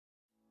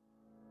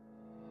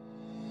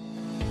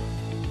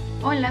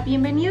Hola,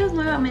 bienvenidos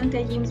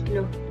nuevamente a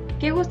Gimsblog.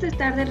 Qué gusto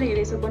estar de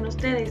regreso con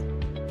ustedes.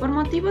 Por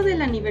motivo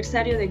del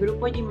aniversario de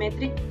Grupo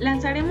Gimetric,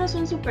 lanzaremos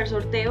un super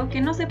sorteo que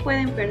no se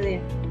pueden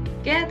perder.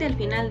 Quédate al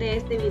final de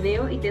este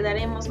video y te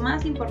daremos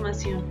más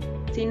información.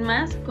 Sin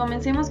más,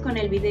 comencemos con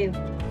el video.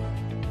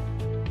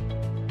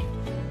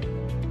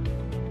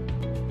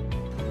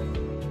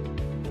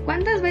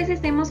 ¿Cuántas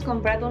veces hemos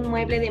comprado un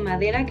mueble de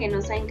madera que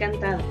nos ha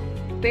encantado?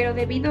 Pero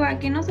debido a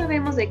que no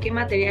sabemos de qué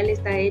material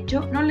está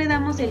hecho, no le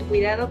damos el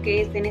cuidado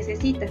que éste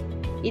necesita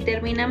y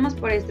terminamos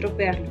por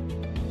estropearlo.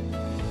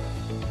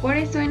 Por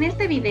eso en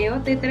este video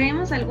te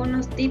traemos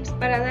algunos tips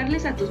para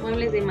darles a tus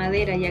muebles de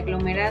madera y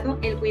aglomerado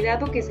el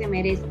cuidado que se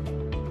merecen.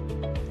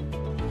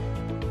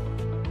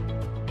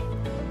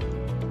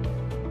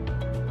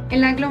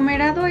 El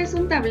aglomerado es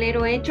un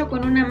tablero hecho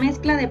con una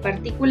mezcla de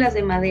partículas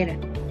de madera,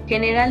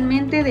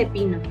 generalmente de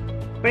pino,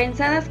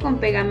 prensadas con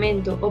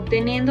pegamento,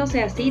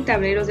 obteniéndose así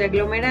tableros de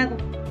aglomerado.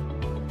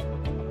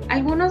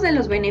 Algunos de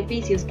los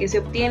beneficios que se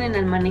obtienen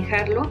al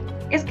manejarlo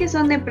es que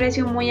son de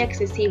precio muy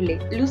accesible,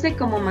 luce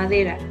como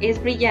madera, es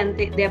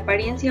brillante, de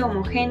apariencia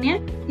homogénea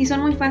y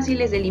son muy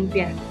fáciles de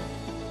limpiar.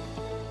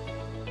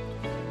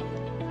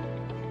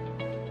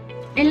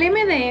 El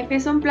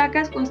MDF son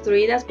placas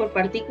construidas por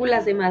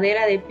partículas de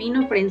madera de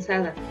pino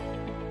prensadas,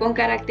 con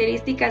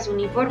características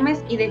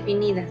uniformes y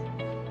definidas.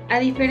 A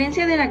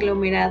diferencia del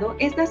aglomerado,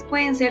 estas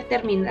pueden ser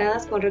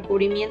terminadas con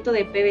recubrimiento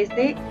de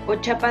PVC o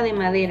chapa de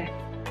madera,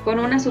 con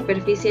una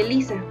superficie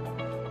lisa.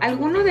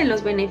 Algunos de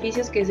los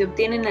beneficios que se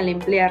obtienen al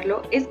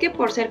emplearlo es que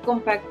por ser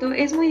compacto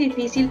es muy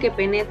difícil que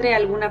penetre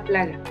alguna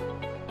plaga.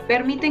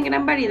 Permiten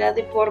gran variedad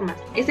de formas,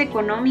 es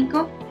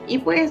económico y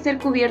puede ser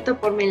cubierto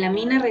por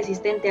melamina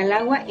resistente al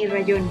agua y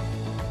rayones.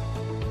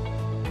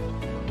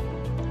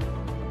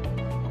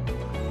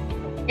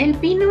 El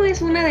pino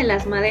es una de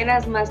las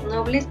maderas más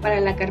nobles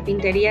para la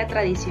carpintería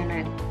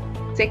tradicional.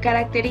 Se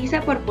caracteriza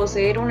por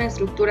poseer una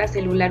estructura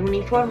celular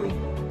uniforme,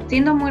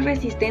 siendo muy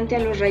resistente a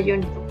los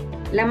rayones.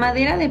 La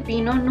madera de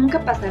pino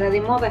nunca pasará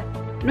de moda,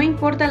 no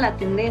importa la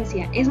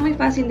tendencia, es muy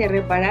fácil de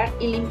reparar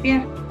y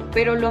limpiar,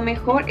 pero lo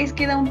mejor es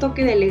que da un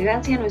toque de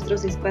elegancia a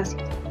nuestros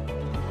espacios.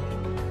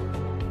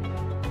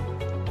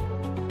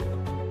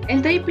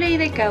 El Triplay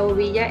de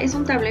caobilla es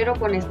un tablero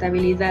con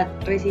estabilidad,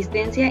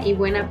 resistencia y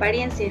buena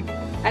apariencia.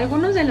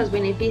 Algunos de los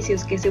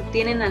beneficios que se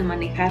obtienen al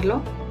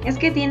manejarlo es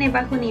que tiene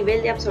bajo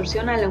nivel de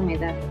absorción a la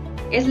humedad.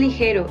 Es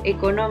ligero,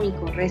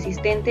 económico,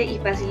 resistente y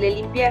fácil de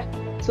limpiar.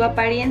 Su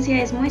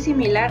apariencia es muy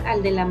similar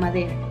al de la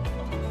madera.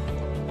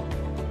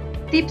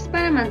 Tips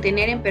para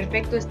mantener en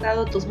perfecto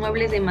estado tus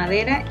muebles de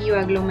madera y o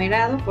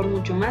aglomerado por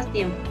mucho más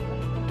tiempo.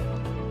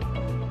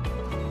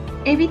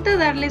 Evita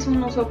darles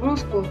un uso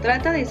brusco,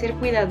 trata de ser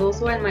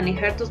cuidadoso al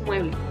manejar tus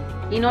muebles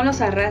y no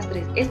los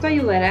arrastres, esto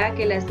ayudará a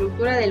que la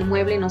estructura del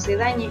mueble no se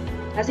dañe,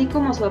 así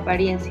como su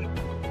apariencia.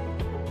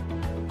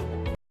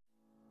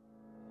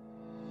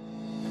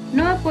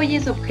 No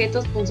apoyes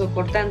objetos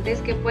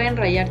punzocortantes que pueden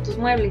rayar tus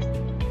muebles.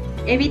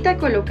 Evita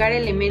colocar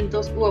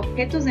elementos u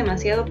objetos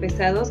demasiado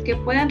pesados que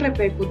puedan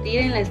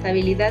repercutir en la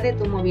estabilidad de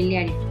tu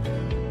mobiliario.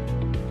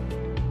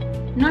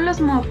 No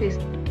los mojes.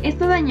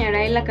 Esto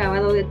dañará el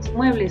acabado de tus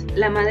muebles,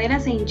 la madera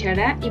se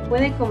hinchará y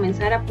puede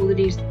comenzar a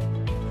pudrirse.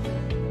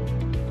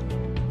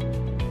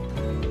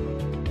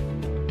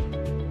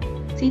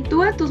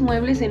 Sitúa tus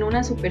muebles en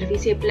una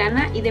superficie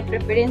plana y de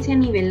preferencia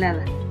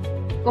nivelada.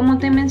 Como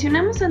te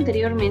mencionamos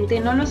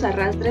anteriormente, no los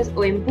arrastres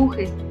o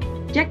empujes,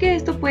 ya que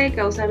esto puede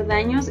causar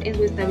daños en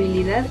su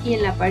estabilidad y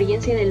en la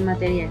apariencia del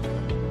material.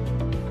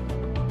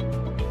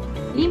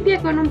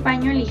 Limpia con un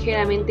paño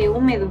ligeramente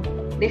húmedo,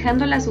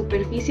 dejando la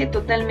superficie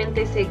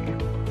totalmente seca.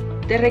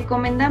 Te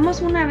recomendamos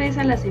una vez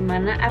a la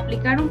semana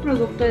aplicar un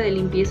producto de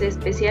limpieza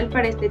especial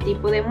para este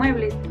tipo de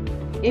muebles,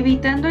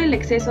 evitando el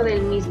exceso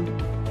del mismo,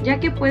 ya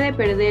que puede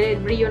perder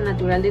el brillo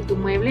natural de tu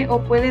mueble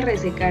o puede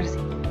resecarse.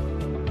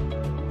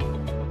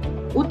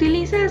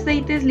 Utiliza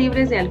aceites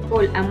libres de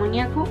alcohol,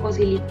 amoníaco o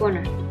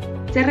silicona.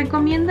 Se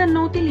recomienda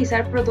no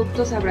utilizar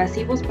productos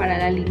abrasivos para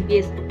la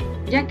limpieza,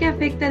 ya que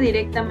afecta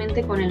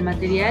directamente con el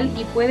material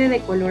y puede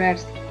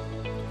decolorarse.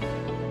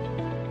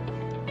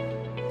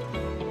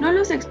 No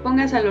los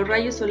expongas a los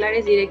rayos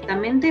solares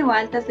directamente o a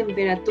altas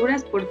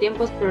temperaturas por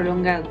tiempos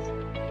prolongados,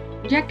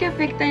 ya que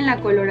afecta en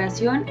la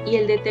coloración y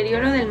el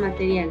deterioro del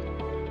material.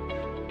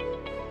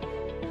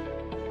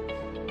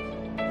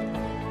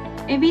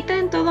 Evita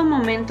en todo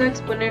momento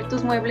exponer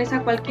tus muebles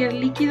a cualquier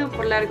líquido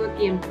por largo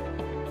tiempo.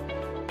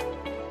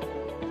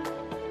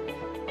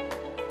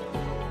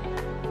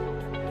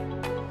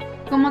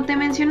 Como te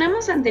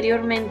mencionamos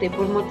anteriormente,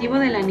 por motivo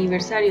del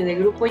aniversario de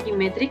Grupo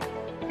Gimetric,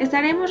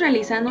 estaremos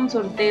realizando un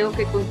sorteo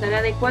que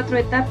constará de 4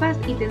 etapas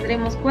y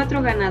tendremos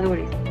 4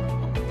 ganadores,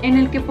 en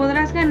el que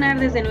podrás ganar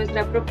desde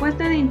nuestra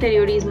propuesta de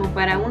interiorismo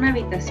para una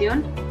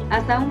habitación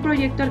hasta un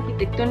proyecto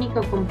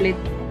arquitectónico completo.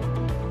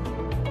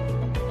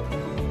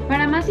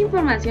 Para más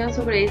información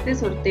sobre este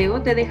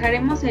sorteo te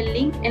dejaremos el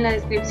link en la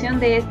descripción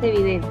de este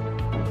video.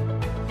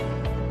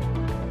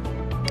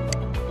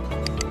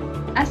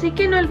 Así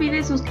que no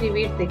olvides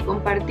suscribirte,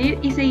 compartir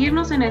y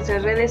seguirnos en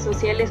nuestras redes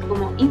sociales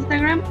como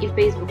Instagram y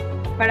Facebook.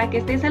 para que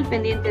estés al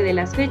pendiente de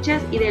las fechas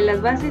y de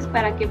las bases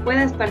para que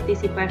puedas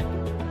participar.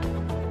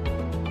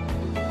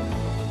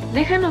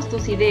 Déjanos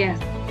tus ideas.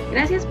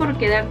 Gracias por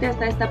quedarte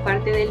hasta esta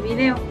parte del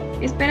video.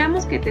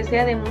 Esperamos que te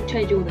sea de mucha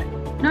ayuda.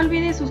 No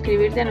olvides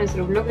suscribirte a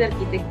nuestro blog de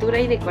arquitectura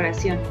y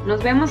decoración.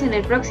 Nos vemos en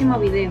el próximo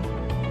video.